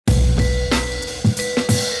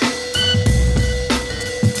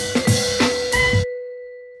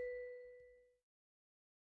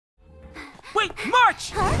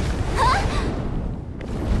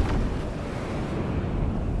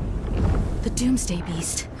Doomsday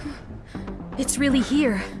Beast. It's really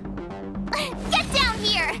here. Get down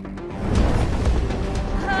here!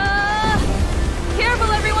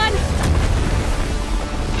 Careful, everyone!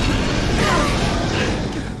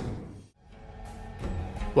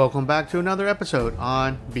 Welcome back to another episode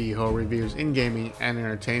on miHoYo Reviews in Gaming and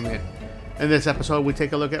Entertainment. In this episode, we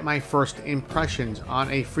take a look at my first impressions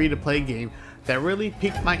on a free-to-play game that really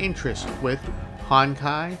piqued my interest with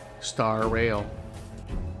Honkai Star Rail.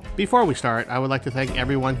 Before we start, I would like to thank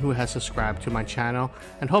everyone who has subscribed to my channel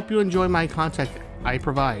and hope you enjoy my content I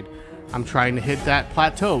provide. I'm trying to hit that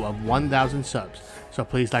plateau of 1,000 subs, so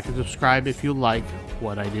please like and subscribe if you like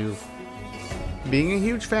what I do. Being a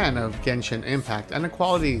huge fan of Genshin Impact and the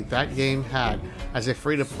quality that game had as a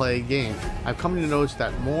free-to-play game, I've come to notice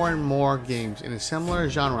that more and more games in a similar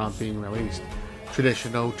genre are being released.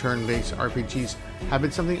 Traditional turn-based RPGs have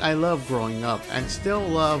been something I loved growing up and still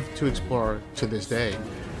love to explore to this day.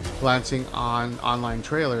 Glancing on online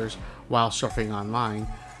trailers while surfing online,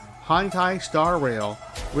 Honkai Star Rail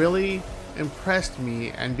really impressed me,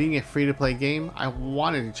 and being a free-to-play game, I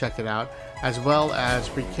wanted to check it out, as well as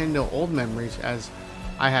rekindle old memories, as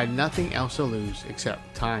I had nothing else to lose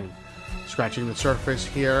except time. Scratching the surface,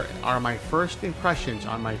 here are my first impressions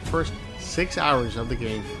on my first 6 hours of the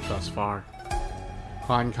game thus far.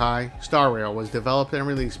 Honkai Star Rail was developed and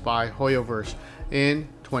released by HoYoverse in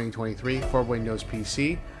 2023 for Windows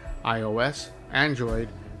PC, iOS, Android,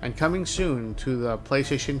 and coming soon to the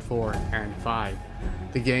PlayStation 4 and 5.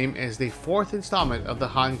 The game is the fourth installment of the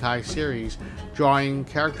Honkai series, drawing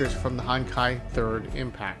characters from the Honkai Third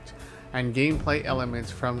Impact and gameplay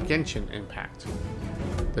elements from Genshin Impact.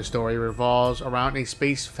 The story revolves around a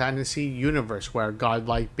space fantasy universe where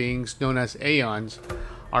godlike beings known as Aeons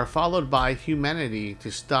are followed by humanity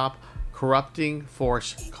to stop corrupting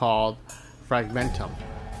force called Fragmentum.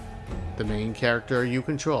 The main character you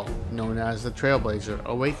control, known as the Trailblazer,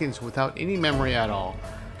 awakens without any memory at all,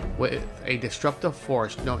 with a destructive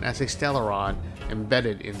force known as a Stellarod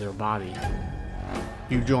embedded in their body.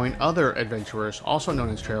 You join other adventurers, also known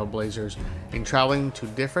as Trailblazers, in traveling to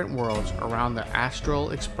different worlds around the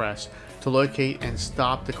Astral Express to locate and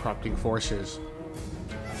stop the corrupting forces.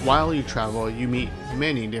 While you travel, you meet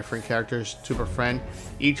many different characters to befriend,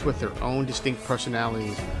 each with their own distinct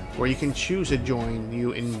personalities, where you can choose to join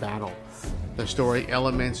you in battle. The story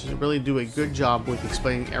elements really do a good job with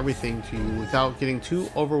explaining everything to you without getting too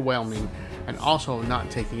overwhelming and also not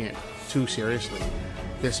taking it too seriously.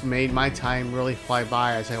 This made my time really fly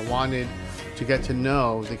by, as I wanted to get to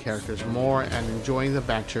know the characters more and enjoying the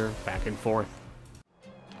banter back and forth.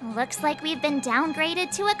 Looks like we've been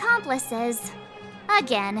downgraded to accomplices.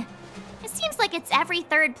 Again. It seems like it's every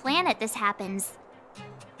third planet this happens.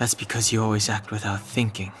 That's because you always act without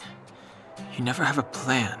thinking. You never have a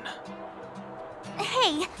plan.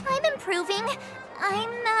 Hey, I'm improving.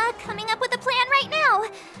 I'm coming up with a plan right now.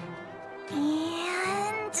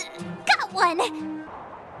 And got one!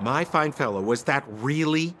 My fine fellow, was that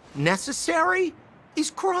really necessary?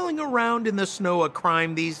 Is crawling around in the snow a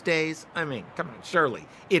crime these days? I mean, come on, surely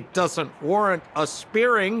it doesn't warrant a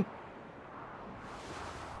spearing.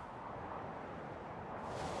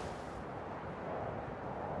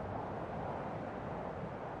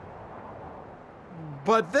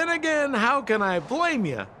 But then again, how can I blame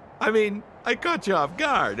you? I mean, I caught you off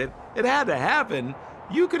guard. It had to happen.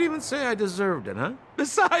 You could even say I deserved it, huh?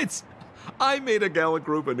 Besides, I made a gallant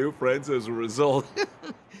group of new friends as a result.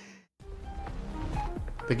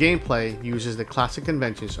 The gameplay uses the classic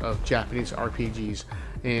conventions of Japanese RPGs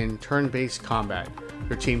in turn-based combat.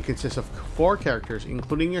 Your team consists of 4 characters,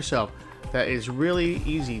 including yourself, that is really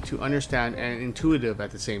easy to understand and intuitive at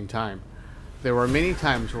the same time. There were many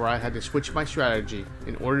times where I had to switch my strategy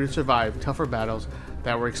in order to survive tougher battles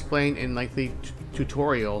that were explained in lengthy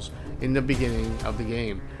tutorials in the beginning of the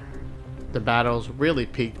game. The battles really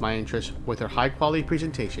piqued my interest with their high-quality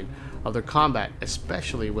presentation of their combat,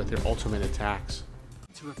 especially with their ultimate attacks.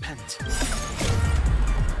 To repent.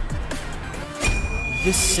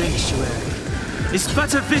 This sanctuary is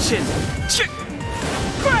but a vision.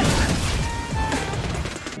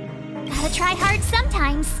 Gotta try hard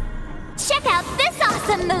sometimes. Check out this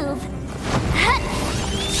awesome move!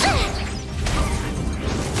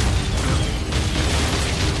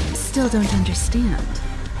 Still don't understand.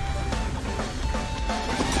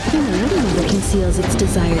 The world never conceals its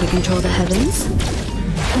desire to control the heavens,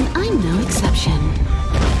 and I'm no exception.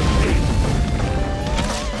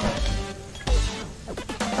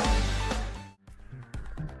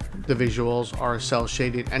 The visuals are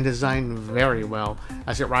cel-shaded and designed very well,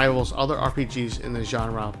 as it rivals other RPGs in the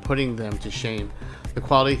genre, putting them to shame. The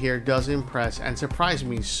quality here does impress and surprise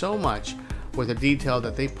me so much with the detail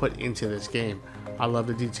that they put into this game. I love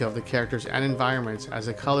the detail of the characters and environments, as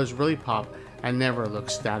the colors really pop and never look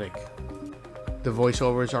static. The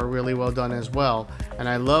voiceovers are really well done as well, and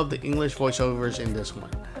I love the English voiceovers in this one.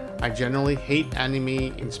 I generally hate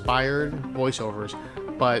anime-inspired voiceovers,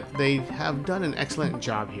 but they have done an excellent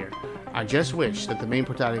job here. I just wish that the main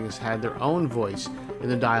protagonists had their own voice in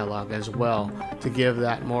the dialogue as well to give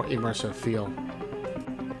that more immersive feel.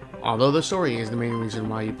 Although the story is the main reason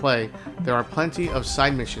why you play, there are plenty of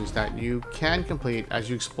side missions that you can complete as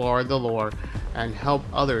you explore the lore and help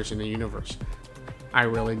others in the universe. I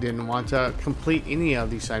really didn't want to complete any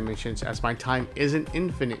of these side missions, as my time isn't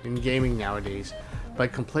infinite in gaming nowadays,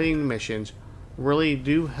 but completing the missions really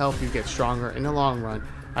do help you get stronger in the long run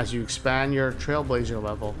as you expand your Trailblazer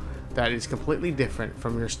level that is completely different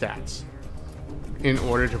from your stats. In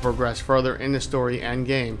order to progress further in the story and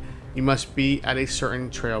game, you must be at a certain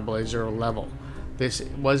Trailblazer level. This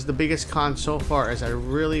was the biggest con so far, as I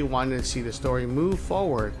really wanted to see the story move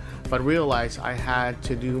forward, but realized I had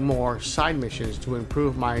to do more side missions to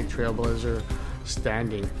improve my Trailblazer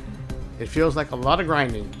standing. It feels like a lot of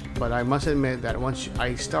grinding, but I must admit that once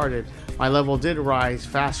I started, my level did rise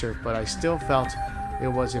faster, but I still felt it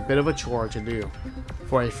was a bit of a chore to do.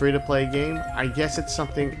 For a free-to-play game, I guess it's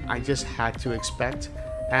something I just had to expect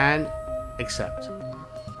and accept.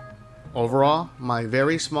 Overall, my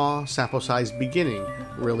very small sample size beginning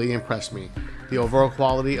really impressed me. The overall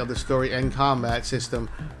quality of the story and combat system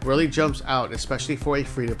really jumps out, especially for a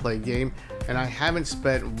free-to-play game, and I haven't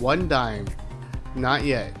spent one dime, not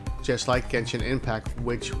yet, just like Genshin Impact,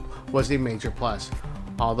 which was a major plus.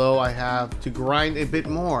 Although I have to grind a bit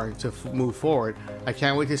more to move forward, I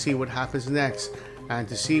can't wait to see what happens next and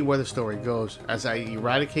to see where the story goes as I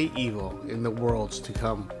eradicate evil in the worlds to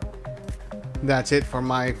come. That's it for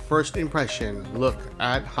my first impression look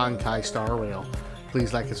at Honkai Star Rail.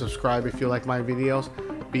 Please like and subscribe if you like my videos.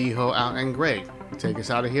 miHo out and Greg. Take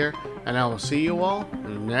us out of here, and I will see you all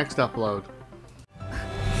in the next upload.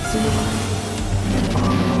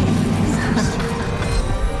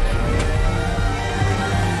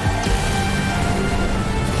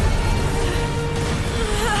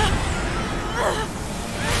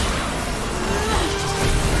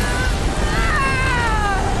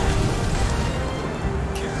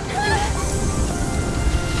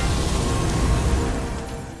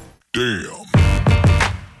 Damn.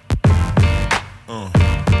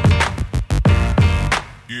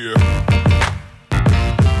 Yeah.